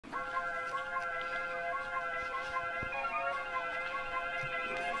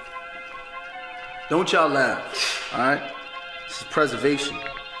Don't y'all laugh, all right? This is preservation.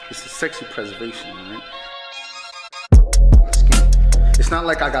 This is sexy preservation, all right? It's not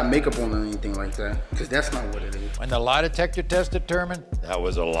like I got makeup on or anything like that, because that's not what it is. When the lie detector test determined, that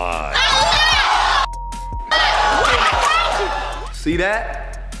was a lie. See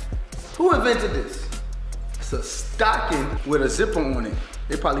that? Who invented this? It's a stocking with a zipper on it.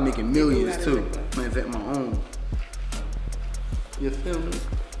 They probably making millions too. I'm gonna invent my own. You feel me?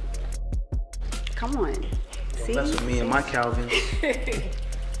 Come on. See? Mess with me and my Calvins.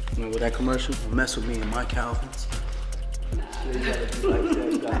 Remember that commercial? Mess with me and my Calvins. Yeah, you gotta do like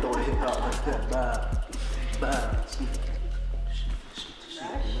that. You gotta throw the hip out like that. Bow. Bow.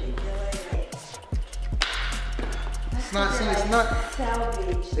 It's not, see, it's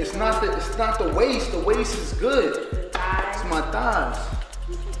not the waist. The waist is good. It's my thighs.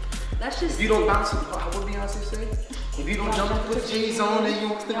 That's just. If you don't bounce, what Beyonce say? If you don't jump and put G's on, then you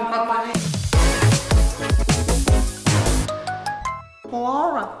don't stick in my body.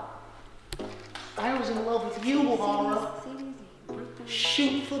 Laura, I was in love with you, Laura.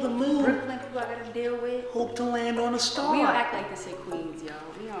 Shooting for the moon. Brooklyn people I gotta deal with. Hope to land on a star. We don't act like this in Queens, y'all.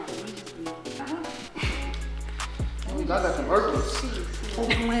 We just be. I got some Urkels. Hope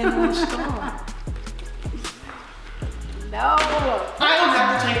to land on a star. No. I don't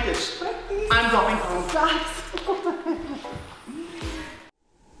have to take this. I'm going home. Socks.